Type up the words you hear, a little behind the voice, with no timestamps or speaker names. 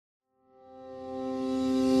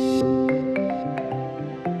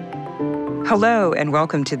Hello, and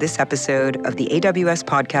welcome to this episode of the AWS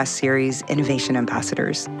podcast series, Innovation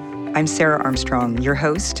Ambassadors. I'm Sara Armstrong, your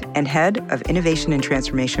host and head of Innovation and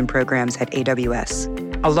Transformation Programs at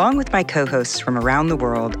AWS. Along with my co-hosts from around the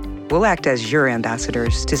world, we'll act as your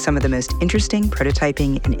ambassadors to some of the most interesting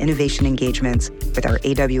prototyping and innovation engagements with our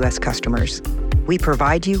AWS customers. We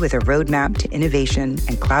provide you with a roadmap to innovation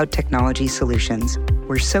and cloud technology solutions.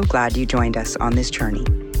 We're so glad you joined us on this journey.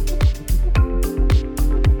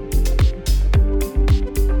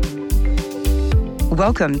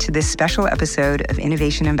 Welcome to this special episode of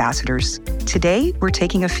Innovation Ambassadors. Today, we're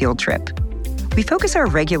taking a field trip. We focus our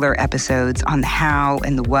regular episodes on the how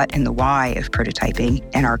and the what and the why of prototyping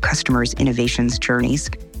and our customers' innovations journeys.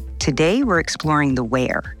 Today, we're exploring the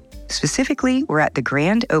where. Specifically, we're at the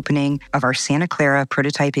grand opening of our Santa Clara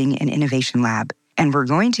Prototyping and Innovation Lab, and we're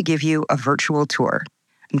going to give you a virtual tour.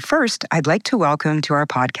 And first, I'd like to welcome to our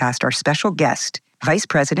podcast our special guest, Vice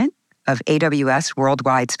President of AWS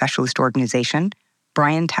Worldwide Specialist Organization,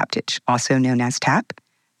 Brian Taptich, also known as Tap.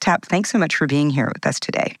 Tap, thanks so much for being here with us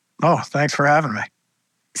today. Oh, thanks for having me.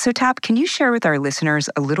 So Tap, can you share with our listeners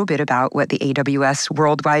a little bit about what the AWS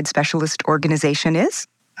Worldwide Specialist Organization is?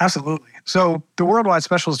 Absolutely. So the Worldwide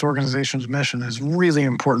Specialist Organization's mission is really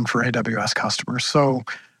important for AWS customers. So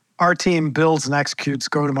our team builds and executes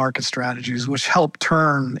go-to-market strategies which help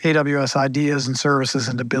turn AWS ideas and services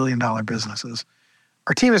into billion-dollar businesses.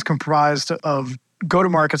 Our team is comprised of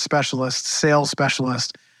go-to-market specialists, sales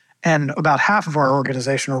specialists, and about half of our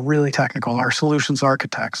organization are really technical, our solutions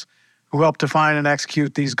architects, who help define and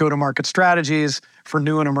execute these go-to-market strategies for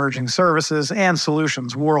new and emerging services and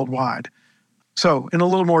solutions worldwide. So in a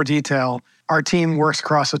little more detail, our team works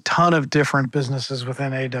across a ton of different businesses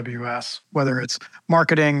within AWS, whether it's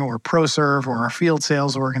marketing or ProServe or our field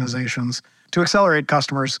sales organizations, to accelerate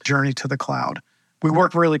customers' journey to the cloud. We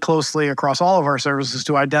work really closely across all of our services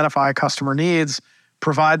to identify customer needs,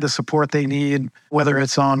 provide the support they need, whether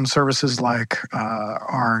it's on services like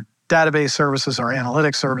our database services, our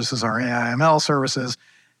analytics services, our AI/ML services,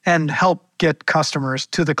 and help get customers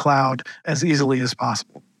to the cloud as easily as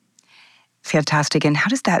possible. Fantastic. And how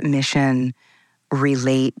does that mission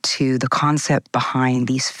relate to the concept behind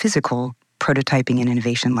these physical prototyping and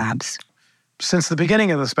innovation labs? Since the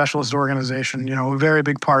beginning of the specialist organization, a very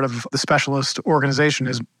big part of the specialist organization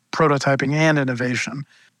is prototyping and innovation.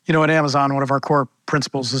 At Amazon, one of our core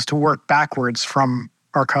principles is to work backwards from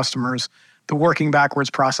our customers. The working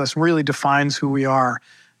backwards process really defines who we are,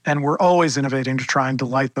 and we're always innovating to try and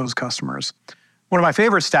delight those customers. One of my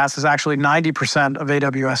favorite stats is actually 90% of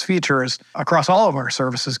AWS features across all of our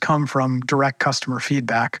services come from direct customer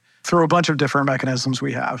feedback through a bunch of different mechanisms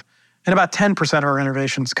we have. And about 10% of our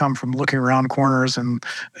innovations come from looking around corners and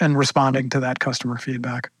responding to that customer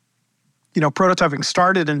feedback. Prototyping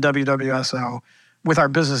started in WWSO with our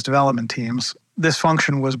business development teams. This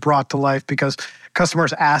function was brought to life because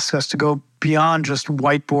customers asked us to go beyond just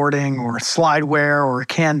whiteboarding or slideware or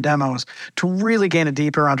canned demos to really gain a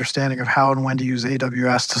deeper understanding of how and when to use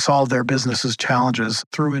AWS to solve their business's challenges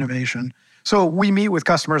through innovation. So we meet with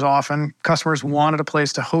customers often. Customers wanted a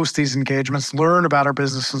place to host these engagements, learn about our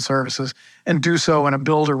business and services, and do so in a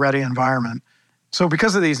builder-ready environment. So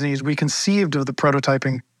because of these needs, we conceived of the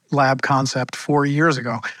prototyping lab concept 4 years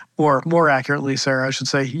ago. Or more accurately, Sarah, I should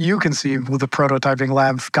say, you conceived with the prototyping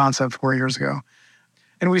lab concept 4 years ago.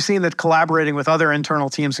 And we've seen that collaborating with other internal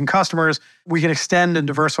teams and customers, we can extend and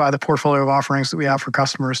diversify the portfolio of offerings that we have for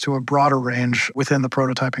customers to a broader range within the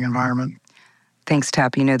prototyping environment. Thanks,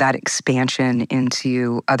 Tap. That expansion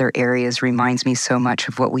into other areas reminds me so much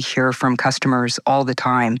of what we hear from customers all the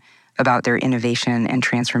time about their innovation and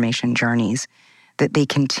transformation journeys, that they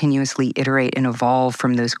continuously iterate and evolve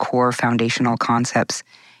from those core foundational concepts.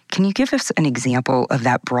 Can you give us an example of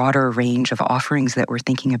that broader range of offerings that we're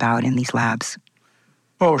thinking about in these labs?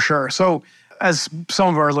 Oh, sure. So as some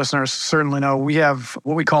of our listeners certainly know, we have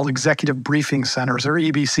what we call executive briefing centers, or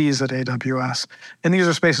EBCs at AWS. And these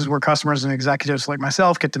are spaces where customers and executives like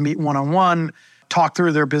myself get to meet one-on-one, talk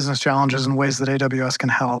through their business challenges in ways that AWS can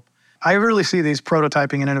help. I really see these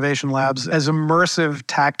prototyping and innovation labs as immersive,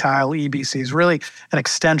 tactile EBCs, really an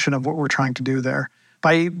extension of what we're trying to do there.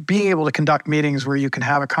 By being able to conduct meetings where you can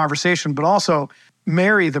have a conversation, but also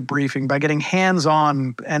marry the briefing by getting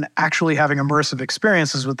hands-on and actually having immersive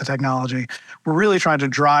experiences with the technology, we're really trying to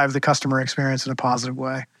drive the customer experience in a positive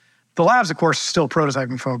way. The labs, of course, are still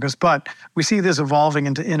prototyping focused, but we see this evolving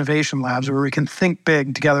into innovation labs where we can think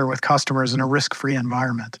big together with customers in a risk-free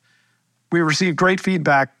environment. We received great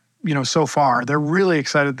feedback so far. They're really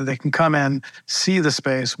excited that they can come in, see the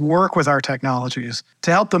space, work with our technologies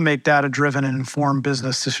to help them make data-driven and informed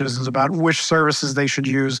business decisions about which services they should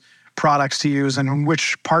use products to use and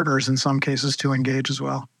which partners in some cases to engage as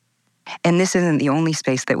well. And this isn't the only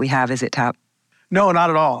space that we have, is it, Tap? No, not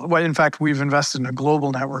at all. Well, in fact, we've invested in a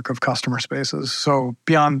global network of customer spaces. So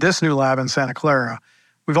beyond this new lab in Santa Clara,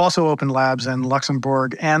 we've also opened labs in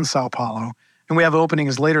Luxembourg and Sao Paulo. And we have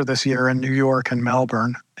openings later this year in New York and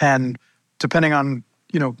Melbourne. And depending on,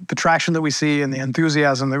 the traction that we see and the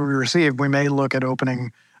enthusiasm that we receive, we may look at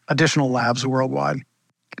opening additional labs worldwide.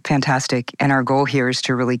 Fantastic. And our goal here is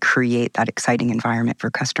to really create that exciting environment for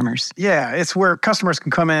customers. Yeah, it's where customers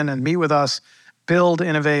can come in and meet with us, build,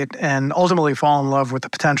 innovate, and ultimately fall in love with the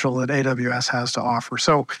potential that AWS has to offer.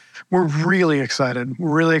 So we're really excited.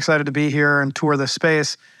 We're really excited to be here and tour this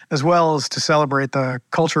space, as well as to celebrate the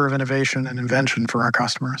culture of innovation and invention for our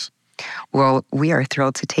customers. Well, we are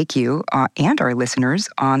thrilled to take you and our listeners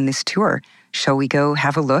on this tour. Shall we go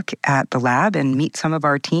have a look at the lab and meet some of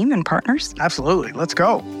our team and partners? Absolutely. Let's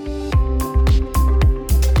go.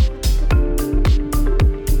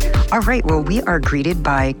 All right, well, we are greeted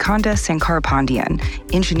by Kandha Sankarapandian,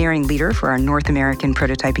 engineering leader for our North American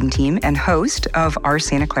prototyping team and host of our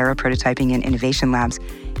Santa Clara Prototyping and Innovation Labs.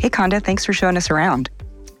 Hey, Kandha, thanks for showing us around.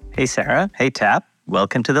 Hey, Sarah. Hey, Tap.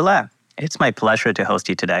 Welcome to the lab. It's my pleasure to host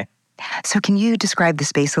you today. So can you describe the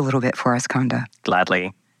space a little bit for us, Kandha?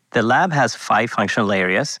 Gladly. The lab has 5 functional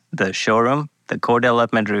areas: the showroom, the core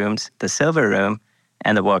development rooms, the server room,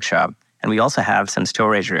 and the workshop. And we also have some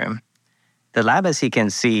storage room. The lab, as you can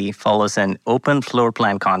see, follows an open floor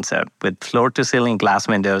plan concept with floor-to-ceiling glass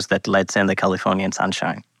windows that lets in the Californian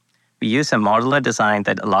sunshine. We use a modular design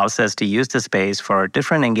that allows us to use the space for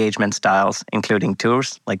different engagement styles, including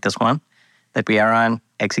tours like this one that we are on,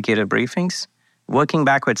 executive briefings, working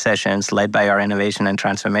backward sessions led by our innovation and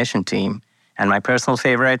transformation team, and my personal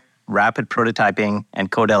favorite, rapid prototyping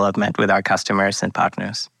and co-development with our customers and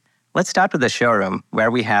partners. Let's start with the showroom,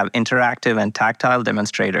 where we have interactive and tactile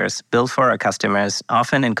demonstrators built for our customers,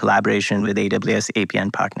 often in collaboration with AWS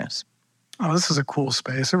APN partners. Oh, this is a cool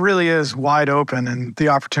space. It really is wide open and the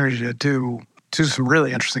opportunity to do some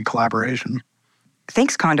really interesting collaboration.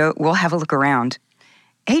 Thanks, Kandha. We'll have a look around.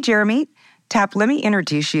 Hey, Jeremy. Tap, let me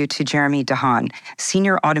introduce you to Jeremy Dahan,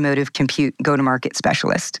 Senior Automotive Compute Go-to-Market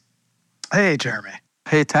Specialist. Hey, Jeremy.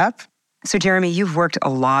 Hey, Tap. So, Jeremy, you've worked a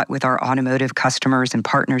lot with our automotive customers and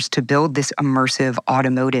partners to build this immersive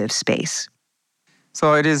automotive space.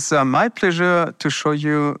 So it is my pleasure to show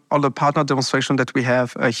you all the partner demonstration that we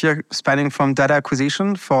have here, spanning from data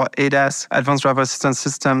acquisition for ADAS, advanced driver assistance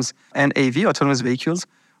systems, and AV, autonomous vehicles,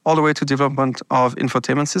 all the way to development of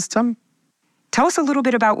infotainment system. Tell us a little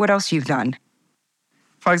bit about what else you've done.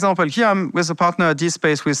 For example, here I'm with a partner,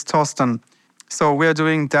 dSPACE, with Thorsten. So we are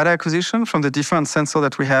doing data acquisition from the different sensors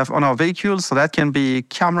that we have on our vehicles. So that can be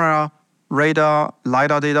camera, radar,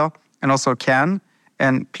 LiDAR data, and also CAN.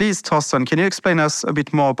 And please, Thorsten, can you explain us a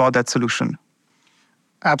bit more about that solution?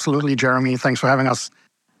 Absolutely, Jeremy. Thanks for having us.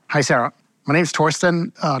 Hi, Sarah. My name is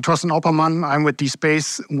Thorsten Oppermann. I'm with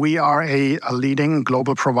dSPACE. We are a leading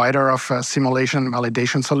global provider of simulation and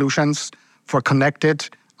validation solutions for connected,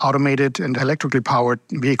 automated, and electrically powered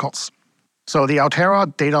vehicles. So the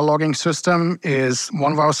Altera data logging system is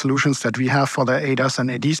one of our solutions that we have for the ADAS and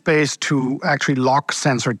AD space to actually log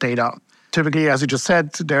sensor data. Typically, as you just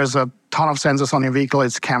said, there's a ton of sensors on your vehicle.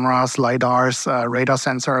 It's cameras, LiDARs, radar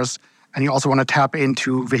sensors, and you also want to tap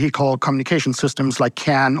into vehicle communication systems like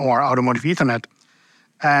CAN or Automotive Ethernet.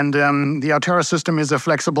 And the Altera system is a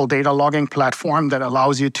flexible data logging platform that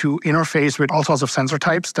allows you to interface with all sorts of sensor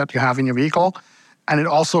types that you have in your vehicle. And it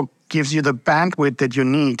also gives you the bandwidth that you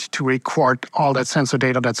need to record all that sensor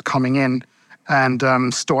data that's coming in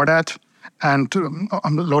and store that and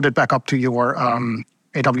load it back up to your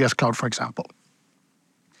AWS cloud, for example.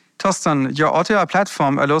 Thorsten, your Altera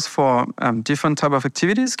platform allows for different type of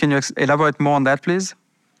activities. Can you elaborate more on that, please?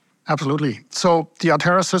 Absolutely. So the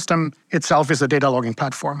Altera system itself is a data logging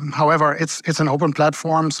platform. However, it's an open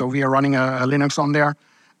platform, so we are running a Linux on there.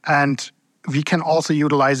 And we can also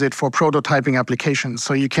utilize it for prototyping applications.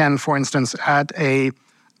 So you can, for instance, add a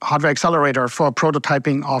hardware accelerator for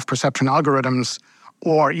prototyping of perception algorithms,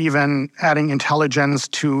 or even adding intelligence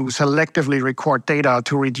to selectively record data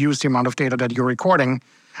to reduce the amount of data that you're recording.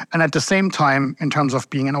 And at the same time, in terms of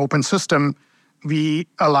being an open system, we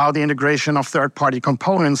allow the integration of third-party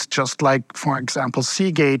components, just like, for example,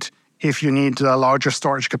 Seagate, if you need a larger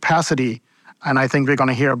storage capacity. And I think we're going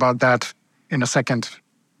to hear about that in a second.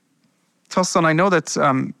 Thorsten, I know that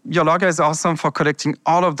your logger is awesome for collecting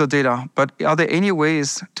all of the data, but are there any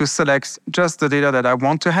ways to select just the data that I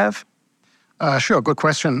want to have? Sure, good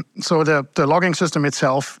question. So the logging system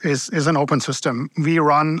itself is an open system. We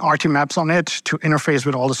run RT maps on it to interface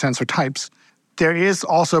with all the sensor types. There is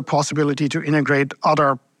also a possibility to integrate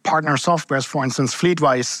other partner softwares, for instance,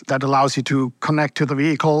 Fleetwise, that allows you to connect to the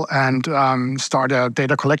vehicle and start a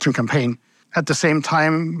data collection campaign. At the same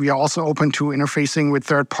time, we are also open to interfacing with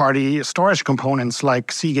third-party storage components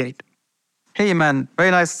like Seagate. Hey, man,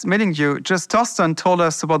 very nice meeting you. Just Thorsten told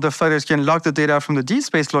us about the fact that you can log the data from the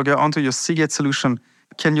dSPACE logger onto your Seagate solution.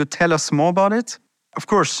 Can you tell us more about it? Of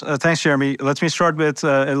course. Thanks, Jeremy. Let me start with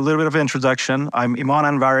a little bit of introduction. I'm Iman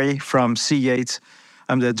Anvari from Seagate.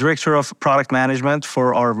 I'm the Director of Product Management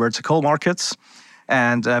for our vertical markets.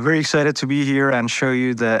 And very excited to be here and show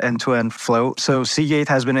you the end-to-end flow. So Seagate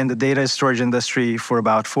has been in the data storage industry for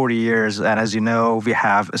about 40 years. And as you know, we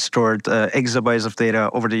have stored exabytes of data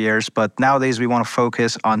over the years. But nowadays, we want to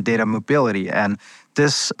focus on data mobility. And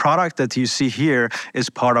this product that you see here is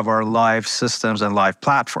part of our live systems and live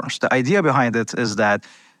platforms. The idea behind it is that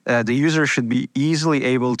the user should be easily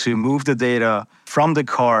able to move the data from the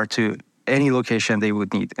car to any location they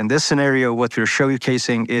would need. In this scenario, what we're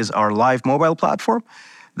showcasing is our live mobile platform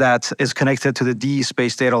that is connected to the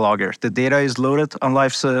dSPACE data logger. The data is loaded on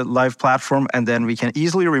live platform, and then we can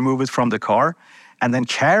easily remove it from the car and then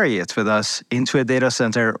carry it with us into a data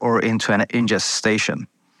center or into an ingest station.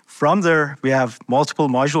 From there, we have multiple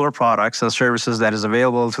modular products and services that is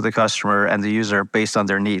available to the customer and the user based on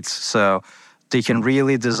their needs. So they can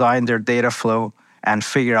really design their data flow and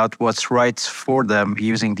figure out what's right for them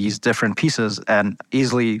using these different pieces and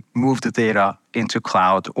easily move the data into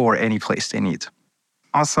cloud or any place they need.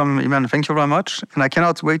 Awesome, Iman. Thank you very much. And I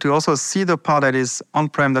cannot wait to also see the part that is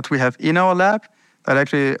on-prem that we have in our lab that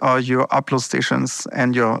actually are your upload stations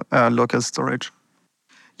and your local storage.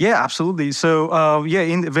 Yeah, absolutely. So,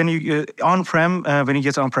 when you get on-prem,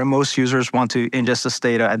 most users want to ingest this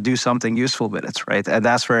data and do something useful with it, right? And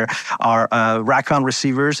that's where our rack-on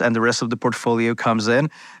receivers and the rest of the portfolio comes in.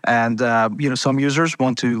 And some users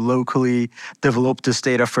want to locally develop this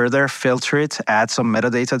data further, filter it, add some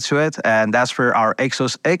metadata to it, and that's where our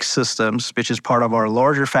Exos X systems, which is part of our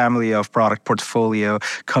larger family of product portfolio,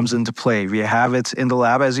 comes into play. We have it in the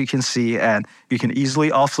lab, as you can see, and you can easily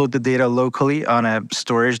offload the data locally on a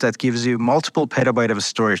storage that gives you multiple petabyte of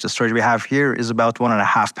storage. The storage we have here is about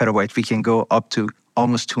 1.5 petabyte. We can go up to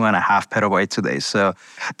almost 2.5 petabyte today. So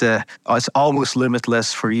it's almost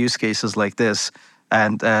limitless for use cases like this.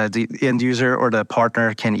 And the end user or the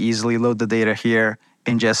partner can easily load the data here,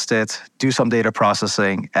 ingest it, do some data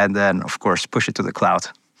processing, and then, of course, push it to the cloud.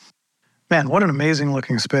 Man, what an amazing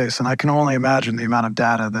looking space. And I can only imagine the amount of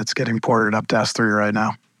data that's getting ported up to S3 right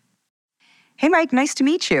now. Hey, Mike, nice to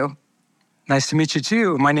meet you. Nice to meet you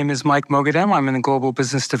too. My name is Mike Mogadam. I'm in the Global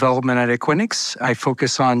Business Development at Equinix. I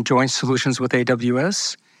focus on joint solutions with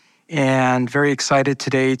AWS, and very excited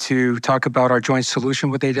today to talk about our joint solution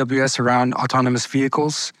with AWS around autonomous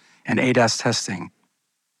vehicles and ADAS testing.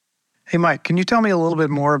 Hey, Mike, can you tell me a little bit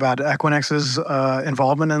more about Equinix's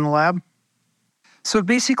involvement in the lab? So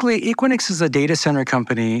basically, Equinix is a data center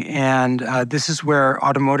company, and this is where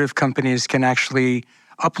automotive companies can actually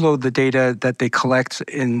upload the data that they collect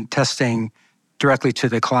in testing directly to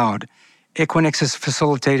the cloud. Equinix is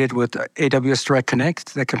facilitated with AWS Direct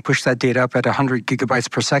Connect that can push that data up at 100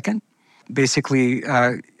 gigabytes per second, basically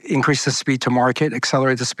increase the speed to market,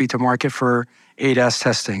 accelerate the speed to market for ADAS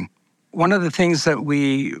testing. One of the things that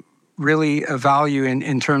we really value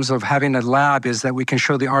in terms of having a lab is that we can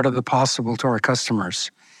show the art of the possible to our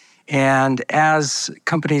customers. And as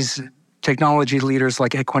companies, technology leaders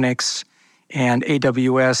like Equinix and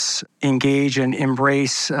AWS engage and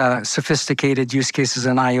embrace sophisticated use cases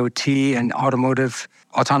in IoT and automotive,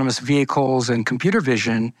 autonomous vehicles and computer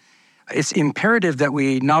vision, it's imperative that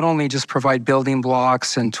we not only just provide building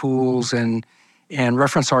blocks and tools and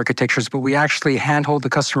reference architectures, but we actually handhold the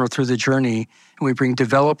customer through the journey, and we bring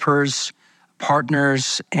developers,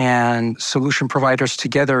 partners, and solution providers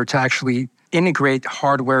together to actually integrate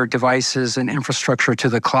hardware devices and infrastructure to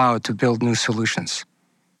the cloud to build new solutions.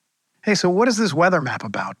 Hey, so what is this weather map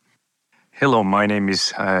about? Hello, my name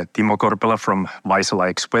is Timo Korpela from Vaisala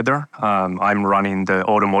X-Weather. I'm running the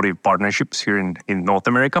automotive partnerships here in North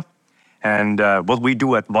America. And what we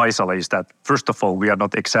do at Vaisala is that, first of all, we are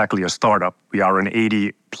not exactly a startup. We are an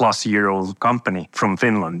 80-plus-year-old company from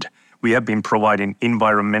Finland. We have been providing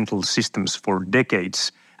environmental systems for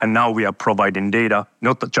decades, and now we are providing data,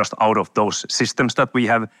 not just out of those systems that we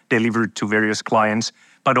have delivered to various clients,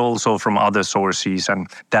 but also from other sources. And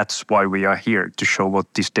that's why we are here, to show what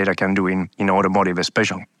this data can do in automotive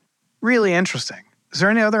especially. Really interesting. Is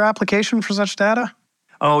there any other application for such data?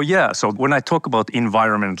 Oh, yeah. So when I talk about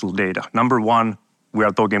environmental data, number one, we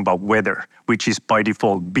are talking about weather, which is by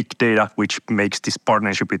default big data, which makes this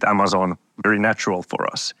partnership with Amazon very natural for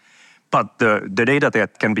us. But the data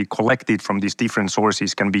that can be collected from these different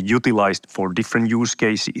sources can be utilized for different use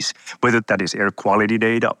cases, whether that is air quality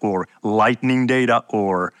data or lightning data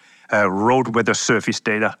or road weather surface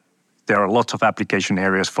data. There are lots of application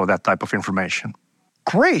areas for that type of information.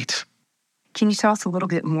 Great. Can you tell us a little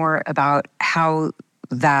bit more about how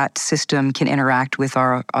that system can interact with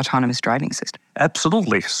our autonomous driving system?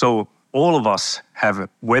 Absolutely. So all of us have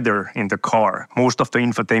weather in the car. Most of the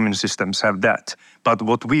infotainment systems have that. But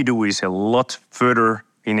what we do is a lot further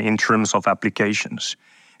in terms of applications.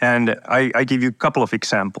 And I give you a couple of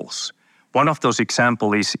examples. One of those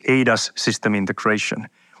examples is ADAS system integration,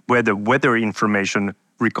 where the weather information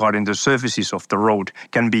regarding the surfaces of the road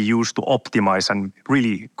can be used to optimize and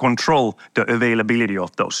really control the availability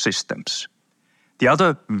of those systems. The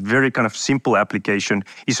other very kind of simple application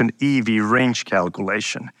is an EV range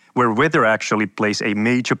calculation, where weather actually plays a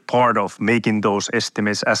major part of making those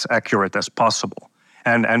estimates as accurate as possible.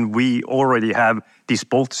 And we already have these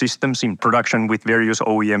both systems in production with various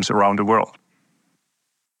OEMs around the world.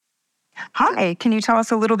 Hi, can you tell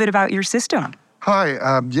us a little bit about your system? Hi,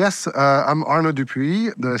 I'm Arnaud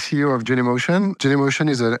Dupuis, the CEO of Genymotion. Genymotion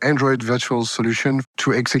is an Android virtual solution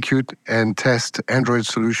to execute and test Android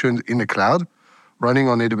solutions in the cloud, running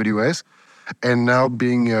on AWS. And now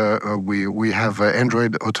we have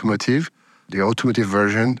Android Automotive, the automotive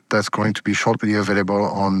version that's going to be shortly available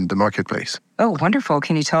on the marketplace. Oh, wonderful.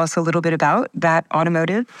 Can you tell us a little bit about that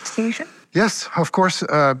automotive solution? Yes, of course.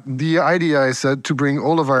 The idea is to bring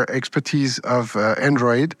all of our expertise of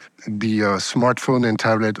Android, the smartphone and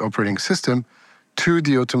tablet operating system, to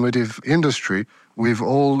the automotive industry with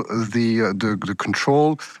all the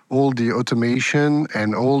control, all the automation,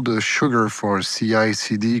 and all the sugar for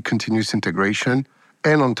CI/CD, continuous integration.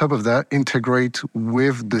 And on top of that, integrate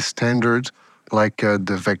with the standards like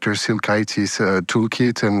the vector Silkitis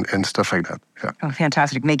toolkit and stuff like that. Yeah. Oh,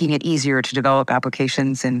 fantastic. Making it easier to develop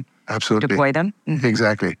applications and Absolutely. Deploy them? Mm-hmm.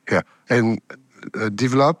 Exactly, yeah. And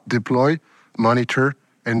develop, deploy, monitor,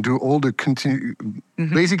 and do all the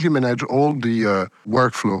basically manage all the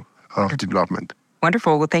workflow of development.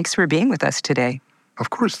 Wonderful. Well, thanks for being with us today.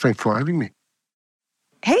 Of course, thanks for having me.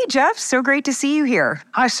 Hey, Jeff, so great to see you here.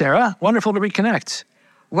 Hi, Sarah. Wonderful to reconnect.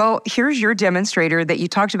 Well, here's your demonstrator that you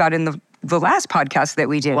talked about in the last podcast that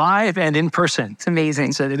we did. Live and in person. It's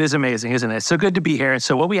amazing. So it is amazing, isn't it? It's so good to be here. And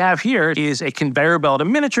so what we have here is a conveyor belt, a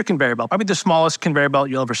miniature conveyor belt, probably the smallest conveyor belt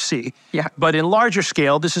you'll ever see. Yeah. But in larger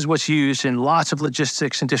scale, this is what's used in lots of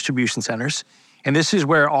logistics and distribution centers. And this is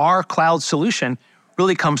where our cloud solution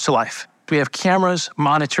really comes to life. We have cameras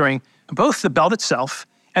monitoring both the belt itself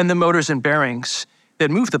and the motors and bearings that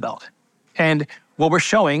move the belt. And what we're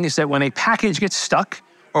showing is that when a package gets stuck,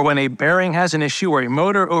 or when a bearing has an issue or a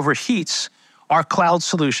motor overheats, our cloud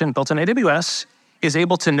solution built on AWS is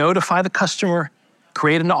able to notify the customer,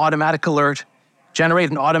 create an automatic alert, generate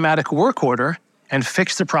an automatic work order, and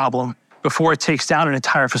fix the problem before it takes down an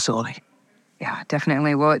entire facility. Yeah,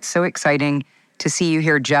 definitely. Well, it's so exciting to see you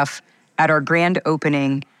here, Jeff, at our grand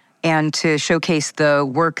opening and to showcase the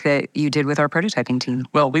work that you did with our prototyping team.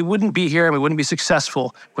 Well, we wouldn't be here and we wouldn't be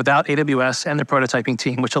successful without AWS and the prototyping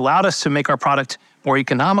team, which allowed us to make our product more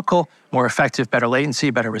economical, more effective, better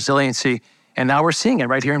latency, better resiliency. And now we're seeing it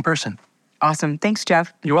right here in person. Awesome. Thanks,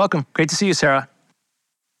 Jeff. You're welcome. Great to see you, Sarah.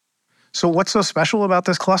 So what's so special about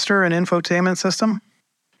this cluster and infotainment system?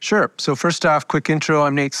 Sure. So first off, quick intro.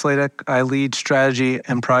 I'm Nate Sladek. I lead strategy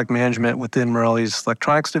and product management within Marelli's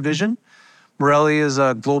electronics division. Marelli is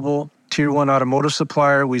a global tier 1 automotive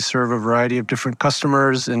supplier. We serve a variety of different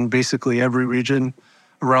customers in basically every region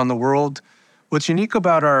around the world. What's unique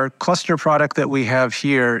about our cluster product that we have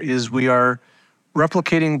here is we are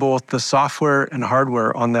replicating both the software and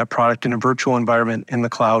hardware on that product in a virtual environment in the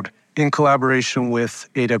cloud in collaboration with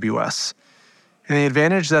AWS. And the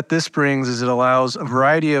advantage that this brings is it allows a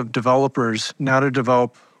variety of developers now to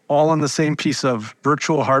develop all on the same piece of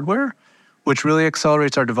virtual hardware, which really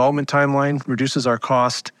accelerates our development timeline, reduces our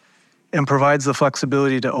cost, and provides the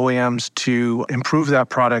flexibility to OEMs to improve that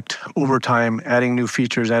product over time, adding new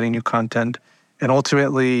features, adding new content, and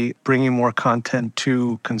ultimately bringing more content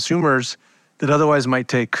to consumers that otherwise might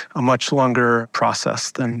take a much longer process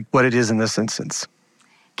than what it is in this instance.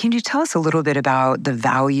 Can you tell us a little bit about the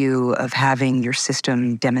value of having your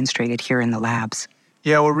system demonstrated here in the labs?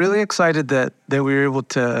 Yeah, we're really excited that we were able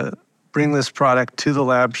to bring this product to the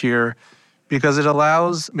lab here because it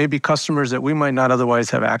allows maybe customers that we might not otherwise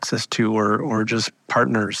have access to or just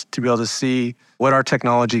partners to be able to see what our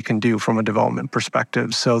technology can do from a development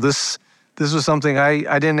perspective. So this was something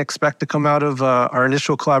I didn't expect to come out of our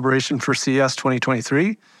initial collaboration for CES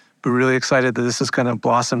 2023, but really excited that this has kind of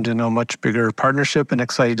blossomed into a much bigger partnership and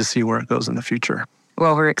excited to see where it goes in the future.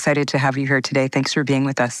 Well, we're excited to have you here today. Thanks for being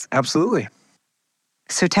with us. Absolutely.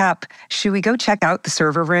 So Tap, should we go check out the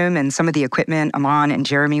server room and some of the equipment Aman and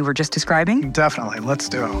Jeremy were just describing? Definitely. Let's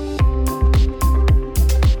do it.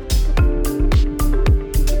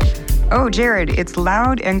 Oh, Jared, it's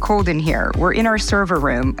loud and cold in here. We're in our server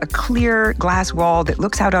room, a clear glass wall that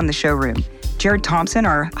looks out on the showroom. Jared Thompson,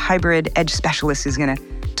 our hybrid edge specialist, is going to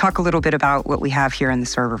talk a little bit about what we have here in the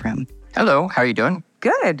server room. Hello, how are you doing?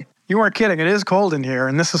 Good. You weren't kidding. It is cold in here,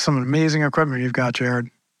 and this is some amazing equipment you've got, Jared.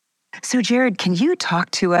 So, Jared, can you talk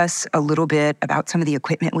to us a little bit about some of the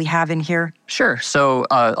equipment we have in here? Sure. So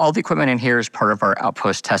all the equipment in here is part of our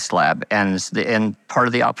Outpost test lab. And in part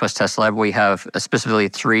of the Outpost test lab, we have specifically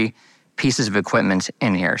 3 pieces of equipment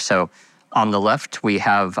in here. So on the left, we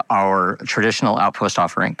have our traditional Outpost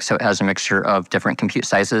offering. So it has a mixture of different compute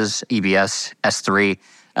sizes, EBS, S3,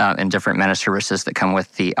 and different managed services that come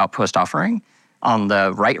with the Outpost offering. On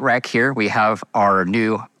the right rack here, we have our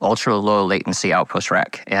new ultra-low latency Outpost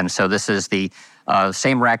rack. And so this is the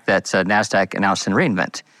same rack that NASDAQ announced in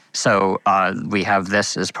reInvent. So we have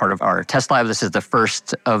this as part of our test lab. This is the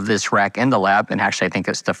first of this rack in the lab. And actually, I think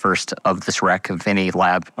it's the first of this rack of any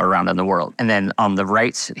lab around in the world. And then on the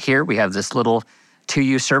right here, we have this little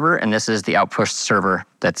 2U server, and this is the Outpost server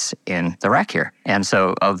that's in the rack here. And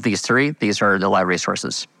so of these 3, these are the lab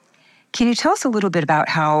resources. Can you tell us a little bit about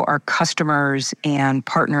how our customers and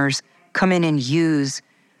partners come in and use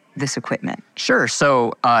this equipment? Sure.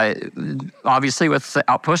 So obviously with the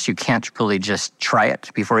Outpost, you can't really just try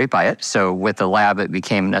it before you buy it. So with the lab, it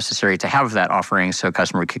became necessary to have that offering so a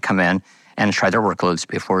customer could come in and try their workloads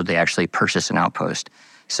before they actually purchase an Outpost.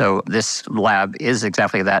 So this lab is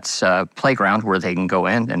exactly that playground where they can go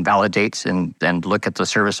in and validate and look at the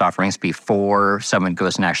service offerings before someone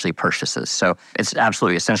goes and actually purchases. So it's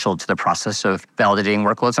absolutely essential to the process of validating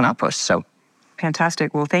workloads and Outposts. So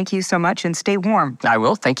fantastic. Well, thank you so much and stay warm. I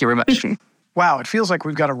will. Thank you very much. Wow, it feels like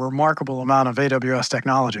we've got a remarkable amount of AWS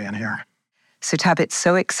technology in here. So Tap, it's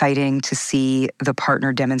so exciting to see the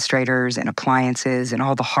partner demonstrators and appliances and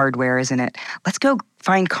all the hardware, isn't it? Let's go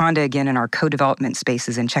find Kandha again in our co-development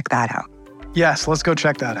spaces and check that out. Yes, let's go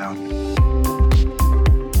check that out.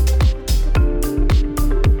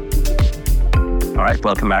 All right,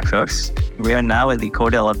 welcome back, folks. We are now in the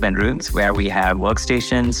co-development rooms where we have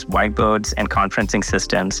workstations, whiteboards, and conferencing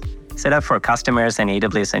systems set up for customers and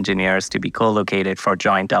AWS engineers to be co-located for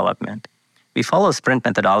joint development. We follow sprint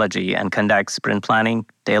methodology and conduct sprint planning,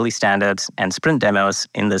 daily standards, and sprint demos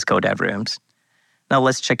in these co-dev rooms. Now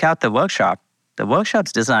let's check out the workshop. The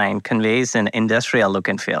workshop's design conveys an industrial look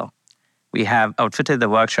and feel. We have outfitted the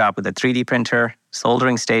workshop with a 3D printer,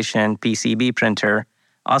 soldering station, PCB printer,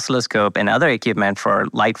 oscilloscope, and other equipment for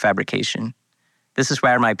light fabrication. This is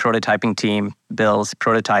where my prototyping team builds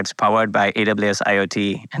prototypes powered by AWS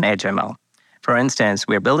IoT and EdgeML. For instance,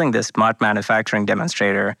 we're building this smart manufacturing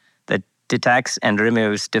demonstrator that detects and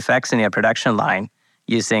removes defects in your production line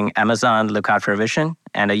using Amazon Lookout for Vision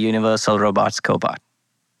and a Universal Robots cobot.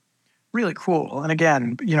 Really cool. And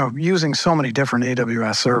again, using so many different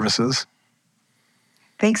AWS services.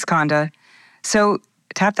 Thanks, Kandha. So,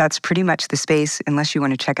 Tap, that's pretty much the space, unless you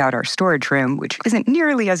want to check out our storage room, which isn't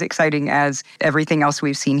nearly as exciting as everything else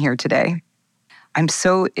we've seen here today. I'm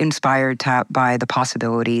so inspired, Tap, by the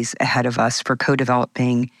possibilities ahead of us for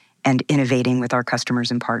co-developing and innovating with our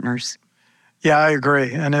customers and partners. Yeah, I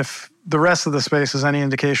agree. And if the rest of the space is any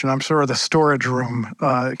indication, I'm sure the storage room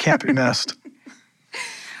can't be missed.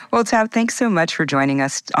 Well, Tap, thanks so much for joining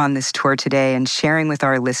us on this tour today and sharing with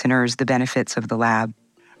our listeners the benefits of the lab.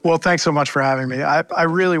 Well, thanks so much for having me. I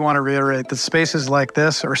really want to reiterate that spaces like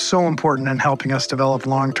this are so important in helping us develop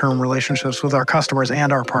long-term relationships with our customers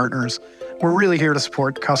and our partners. We're really here to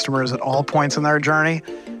support customers at all points in their journey,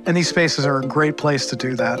 and these spaces are a great place to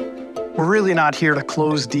do that. We're really not here to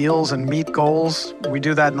close deals and meet goals. We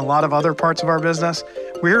do that in a lot of other parts of our business.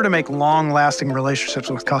 We're here to make long-lasting relationships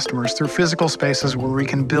with customers through physical spaces where we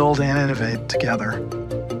can build and innovate together.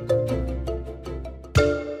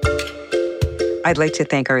 I'd like to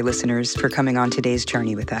thank our listeners for coming on today's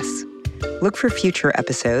journey with us. Look for future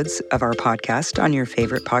episodes of our podcast on your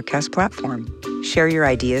favorite podcast platform. Share your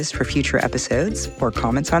ideas for future episodes or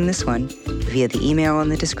comments on this one via the email in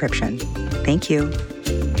the description. Thank you.